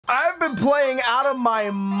been playing out of my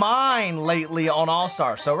mind lately on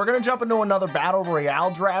All-Star, so we're gonna jump into another Battle Royale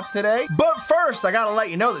draft today. But first, I gotta let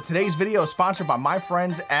you know that today's video is sponsored by my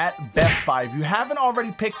friends at Best Buy. If you haven't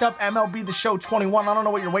already picked up MLB The Show 21, I don't know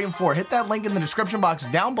what you're waiting for. Hit that link in the description box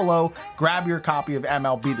down below. Grab your copy of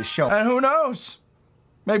MLB The Show. And who knows?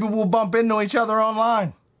 Maybe we'll bump into each other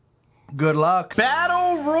online. Good luck.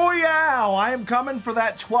 Battle Royale. I am coming for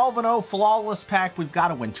that 12-0 flawless pack. We've got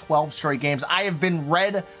to win 12 straight games. I have been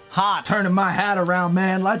red hot. Turning my hat around,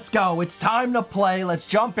 man. Let's go. It's time to play. Let's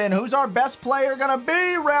jump in. Who's our best player gonna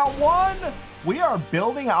be? Round one. We are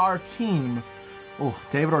building our team. Oh,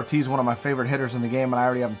 David Ortiz is one of my favorite hitters in the game, and I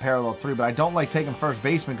already have him parallel 3, but I don't like taking first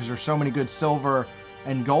baseman because there's so many good silver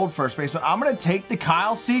and gold first baseman. I'm going to take the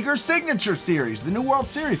Kyle Seager Signature Series, the new World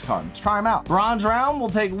Series card. Let's try him out. Bronze round, we'll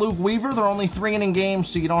take Luke Weaver. They're only 3-inning games,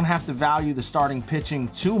 so you don't have to value the starting pitching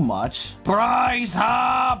too much. Bryce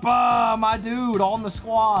Harper, my dude, on the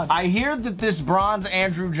squad. I hear that this bronze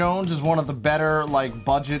Andrew Jones is one of the better, like,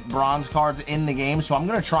 budget bronze cards in the game, so I'm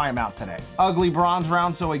going to try him out today. Ugly bronze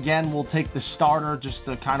round, so again, we'll take the starter just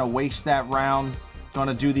to kind of waste that round. Going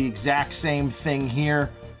to do the exact same thing here.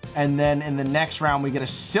 And then in the next round, we get a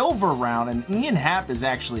silver round, and Ian Happ is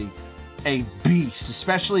actually a beast,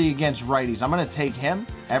 especially against righties. I'm going to take him.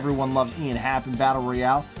 Everyone loves Ian Happ in Battle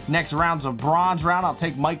Royale. Next round's a bronze round. I'll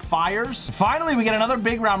take Mike Fiers. Finally, we get another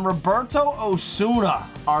big round, Roberto Osuna.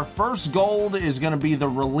 Our first gold is going to be the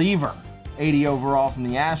reliever. 80 overall from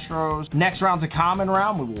the Astros. Next round's a common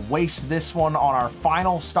round. We will waste this one on our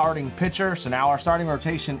final starting pitcher. So now our starting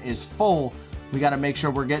rotation is full. We got to make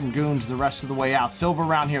sure we're getting goons the rest of the way out. Silver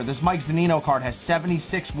round here. This Mike Zunino card has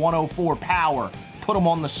 76, 104 power. Put him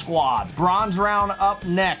on the squad. Bronze round up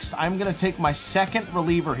next. I'm going to take my second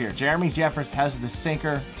reliever here. Jeremy Jeffress has the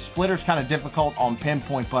sinker. Splitter's kind of difficult on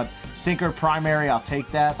pinpoint, but sinker primary, I'll take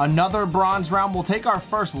that. Another bronze round. We'll take our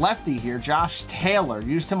first lefty here, Josh Taylor.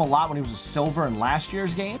 Used him a lot when he was a silver in last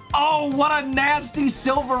year's game. Oh, what a nasty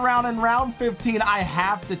silver round in round 15. I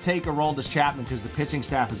have to take Aroldis Chapman because the pitching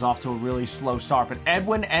staff is off to a really slow start. But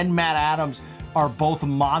Edwin and Matt Adams are both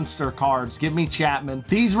monster cards. Give me Chapman.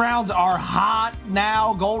 These rounds are hot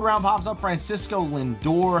now. Gold round pops up. Francisco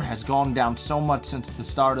Lindor has gone down so much since the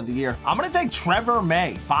start of the year. I'm going to take Trevor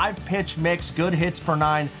May. 5-pitch mix, good hits per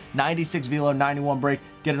 9, 96 velo, 91 break.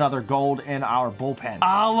 Get another gold in our bullpen.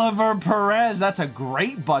 Oliver Perez. That's a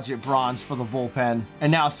great budget bronze for the bullpen.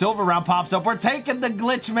 And now silver round pops up. We're taking the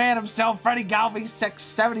glitch man himself, Freddie Galvis,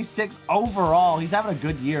 76 overall. He's having a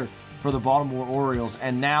good year for the Baltimore Orioles.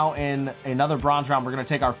 And now in another bronze round, we're going to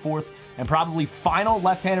take our fourth and probably final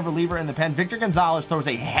left-handed reliever in the pen. Victor Gonzalez throws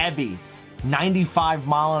a heavy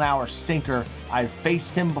 95-mile-an-hour sinker. I've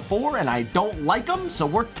faced him before, and I don't like him, so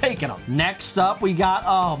we're taking him. Next up, we got,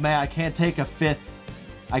 oh man, I can't take a fifth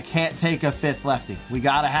lefty. We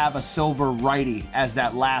got to have a silver righty as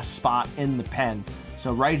that last spot in the pen.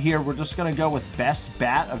 So right here, we're just going to go with best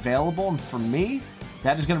bat available, and for me,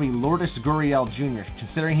 that is going to be Lourdes Gurriel Jr.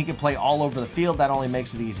 Considering he can play all over the field, that only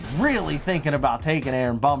makes it easy. Really thinking about taking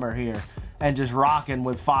Aaron Bummer here and just rocking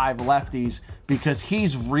with 5 lefties because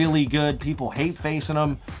he's really good. People hate facing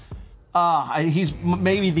him. He's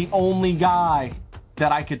maybe the only guy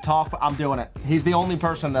that I could talk. I'm doing it. He's the only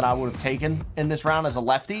person that I would have taken in this round as a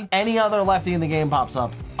lefty. Any other lefty in the game pops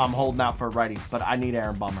up, I'm holding out for a righty, but I need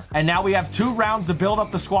Aaron Bummer. And now we have 2 rounds to build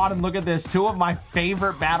up the squad, and look at this. 2 of my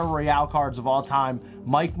favorite Battle Royale cards of all time,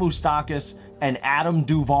 Mike Moustakas and Adam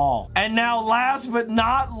Duvall. And now last but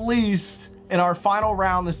not least, in our final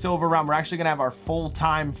round, the silver round, we're actually going to have our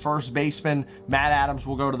full-time first baseman. Matt Adams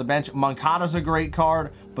will go to the bench. Moncada's a great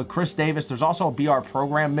card, but Chris Davis, there's also a BR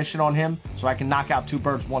program mission on him, so I can knock out 2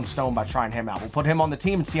 birds, 1 stone by trying him out. We'll put him on the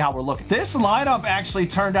team and see how we're looking. This lineup actually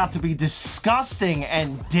turned out to be disgusting,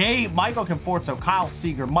 and Michael Conforto, Kyle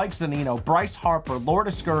Seager, Mike Zunino, Bryce Harper,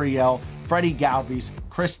 Lourdes Gurriel, Freddie Galvis,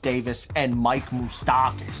 Chris Davis, and Mike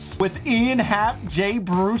Moustakas. With Ian Happ, Jay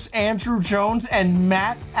Bruce, Andrew Jones, and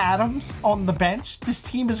Matt Adams on the bench, this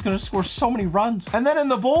team is going to score so many runs. And then in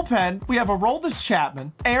the bullpen, we have Aroldis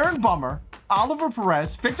Chapman, Aaron Bummer, Oliver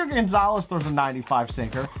Perez, Victor Gonzalez throws a 95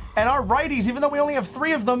 sinker, and our righties, even though we only have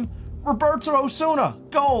 3 of them, Roberto Osuna,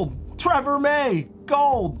 gold. Trevor May,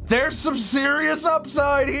 gold. There's some serious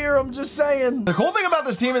upside here, I'm just saying. The cool thing about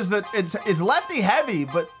this team is that it's lefty heavy,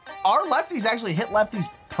 but our lefties actually hit lefties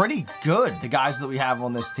pretty good, the guys that we have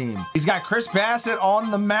on this team. He's got Chris Bassett on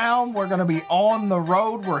the mound. We're going to be on the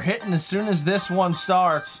road. We're hitting as soon as this one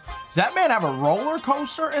starts. Does that man have a roller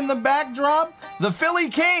coaster in the backdrop? The Philly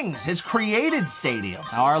Kings, his created stadium.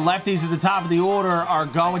 Now our lefties at the top of the order are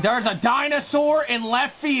going. There's a dinosaur in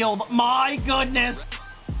left field. My goodness.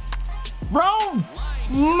 Bro,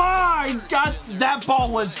 my God, that ball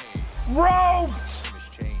was Roped!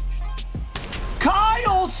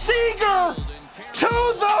 Kyle Seager to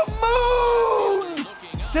the moon!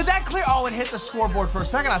 Did that clear? Oh, it hit the scoreboard for a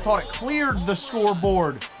second. I thought it cleared the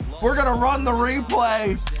scoreboard. We're gonna run the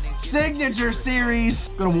replay. Signature series.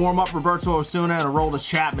 Gonna warm up Roberto Osuna and roll to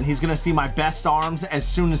Chapman. He's gonna see my best arms as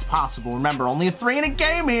soon as possible. Remember, only a 3-inning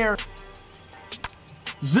game here.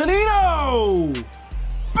 Zunino!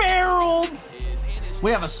 Barreled!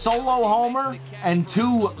 We have a solo homer and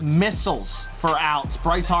 2 missiles for outs.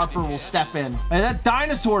 Bryce Harper will step in. And that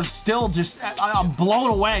dinosaur's still just, I'm blown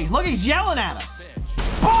away. Look, he's yelling at us.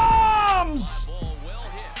 Bombs!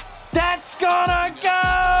 That's gonna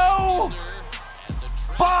go!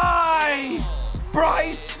 Bye!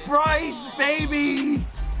 Bryce, baby!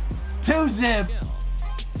 2-zip.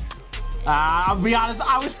 I'll be honest,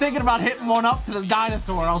 I was thinking about hitting one up to the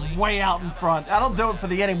dinosaur. I was way out in front. That'll do it for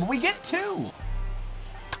the inning, but we get 2.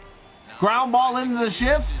 Ground ball into the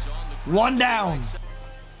shift. 1 down.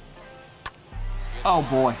 Oh,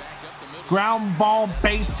 boy. Ground ball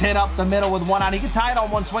base hit up the middle with 1 out. He can tie it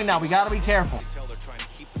on 1 swing now. We got to be careful.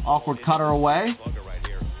 Awkward cutter away.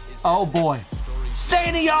 Oh, boy. Stay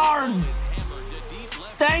in the yard.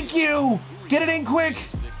 Thank you. Get it in quick.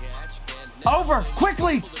 Over.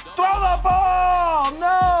 Quickly. Throw the ball.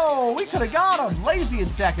 No. We could have got him. Lazy in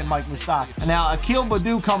second, Mike Mustaki. And now Akil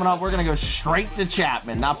Baddoo coming up. We're going to go straight to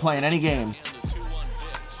Chapman. Not playing any game.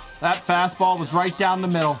 That fastball was right down the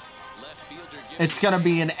middle. It's going to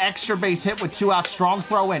be an extra base hit with 2 outs. Strong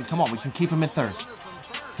throw in. Come on. We can keep him at third.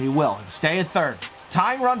 He will. Stay at third.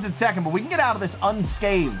 Tying runs at second, but we can get out of this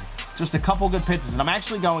unscathed. Just a couple good pitches. And I'm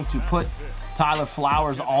actually going to put Tyler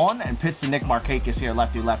Flowers on and pitch to Nick Markakis here,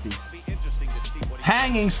 lefty-lefty.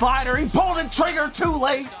 Hanging slider. He pulled the trigger too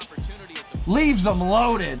late. Leaves him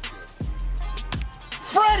loaded.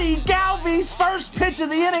 Freddie Galvi's first pitch of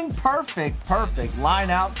the inning. Perfect. Line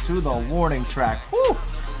out to the warning track. Whew.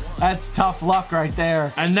 That's tough luck right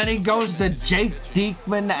there. And then he goes to Jake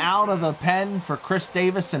Diekman out of the pen for Chris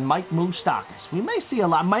Davis and Mike Moustakas. We may see a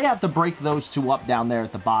lot. Might have to break those 2 up down there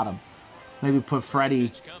at the bottom. Maybe put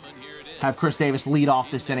Freddie, have Chris Davis lead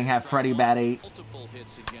off this inning, have Freddie bat 8.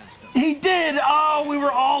 He did! Oh, we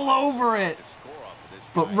were all over it.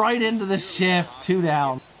 But right into the shift, 2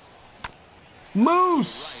 down.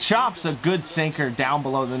 Moose chops a good sinker down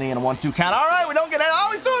below the knee in a 1-2 count. All right, we don't get it.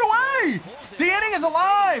 Oh, he threw it away! The inning is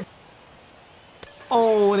alive!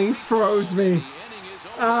 Oh, and he froze me.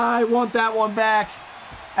 I want that one back.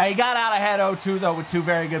 He got out ahead 0-2, though, with 2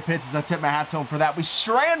 very good pitches. I tip my hat to him for that. We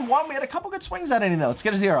strand 1. We had a couple good swings that inning, though. Let's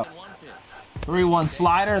get a 0. 3-1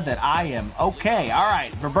 slider that I am okay. All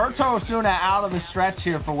right, Roberto Osuna out of the stretch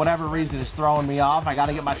here for whatever reason is throwing me off. I got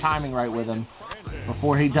to get my timing right with him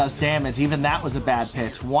before he does damage. Even that was a bad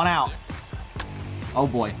pitch. 1 out. Oh,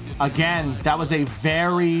 boy. Again, that was a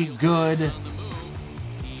very good,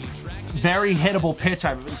 very hittable pitch.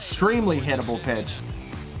 Extremely hittable pitch.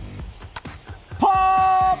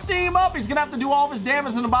 Popped him up. He's going to have to do all of his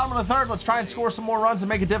damage in the bottom of the 3rd. Let's try and score some more runs and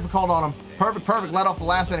make it difficult on him. Perfect. Led off the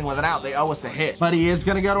last inning with an out. They owe us a hit. But he is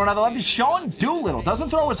going to go to another lefty. Sean Doolittle doesn't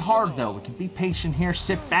throw as hard, though. We can be patient here.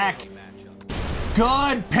 Sit back.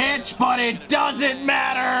 Good pitch, but it doesn't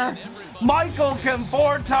matter. Michael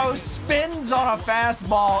Conforto spins on a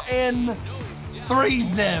fastball in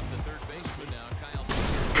 3-zip.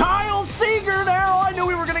 Kyle Seager now. I knew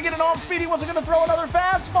we were going to get an off speed. He wasn't going to throw another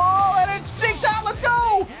fastball, and it's 6 out. Let's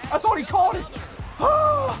go. I thought he caught it.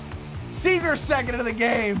 Seager second of the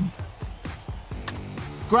game.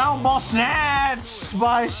 Ground ball snatched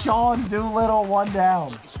by Sean Doolittle. 1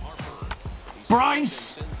 down.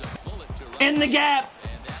 Bryce in the gap.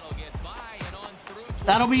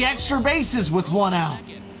 That'll be extra bases with 1 out.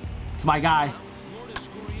 It's my guy.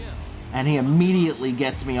 And he immediately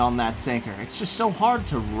gets me on that sinker. It's just so hard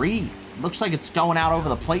to read. Looks like it's going out over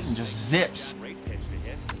the plate and just zips.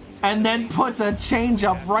 And then puts a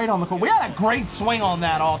changeup right on the corner. We had a great swing on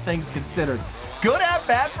that, all things considered. Good at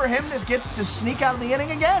bat for him that gets to sneak out of the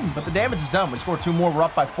inning again. But the damage is done. We score 2 more. We're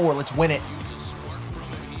up by 4. Let's win it.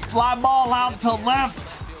 Fly ball out to left.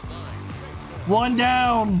 1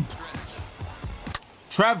 down.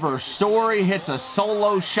 Trevor Story hits a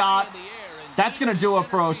solo shot. That's going to do it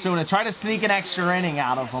for Osuna. Try to sneak an extra inning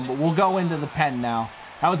out of him, but we'll go into the pen now.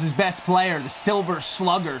 That was his best player, the Silver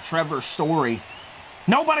Slugger, Trevor Story.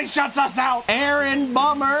 Nobody shuts us out. Aaron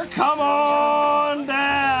Bummer, come on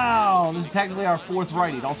down. This is technically our 4th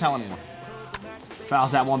righty. Don't tell anyone.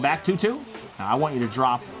 Fouls that one back, 2-2. Now I want you to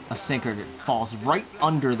drop a sinker that falls right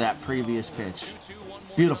under that previous pitch.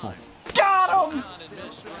 Beautiful. Got him!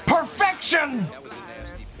 Perfection!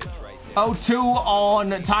 0-2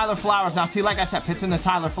 on Tyler Flowers. Now, see, like I said, pitching to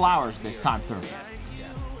Tyler Flowers this time through.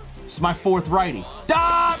 It's my 4th righty.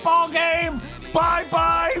 Ball game!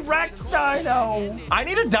 Bye-bye, Rex Dino! I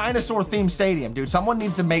need a dinosaur-themed stadium, dude. Someone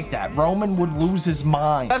needs to make that. Roman would lose his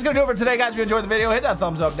mind. That's gonna do it for today, guys. If you enjoyed the video, hit that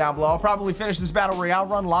thumbs up down below. I'll probably finish this Battle Royale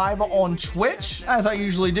run live on Twitch, as I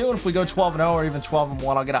usually do. And if we go 12-0 or even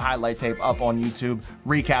 12-1, I'll get a highlight tape up on YouTube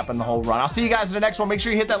recapping the whole run. I'll see you guys in the next one. Make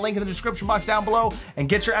sure you hit that link in the description box down below and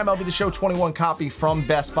get your MLB The Show 21 copy from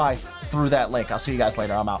Best Buy through that link. I'll see you guys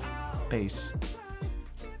later. I'm out. Peace.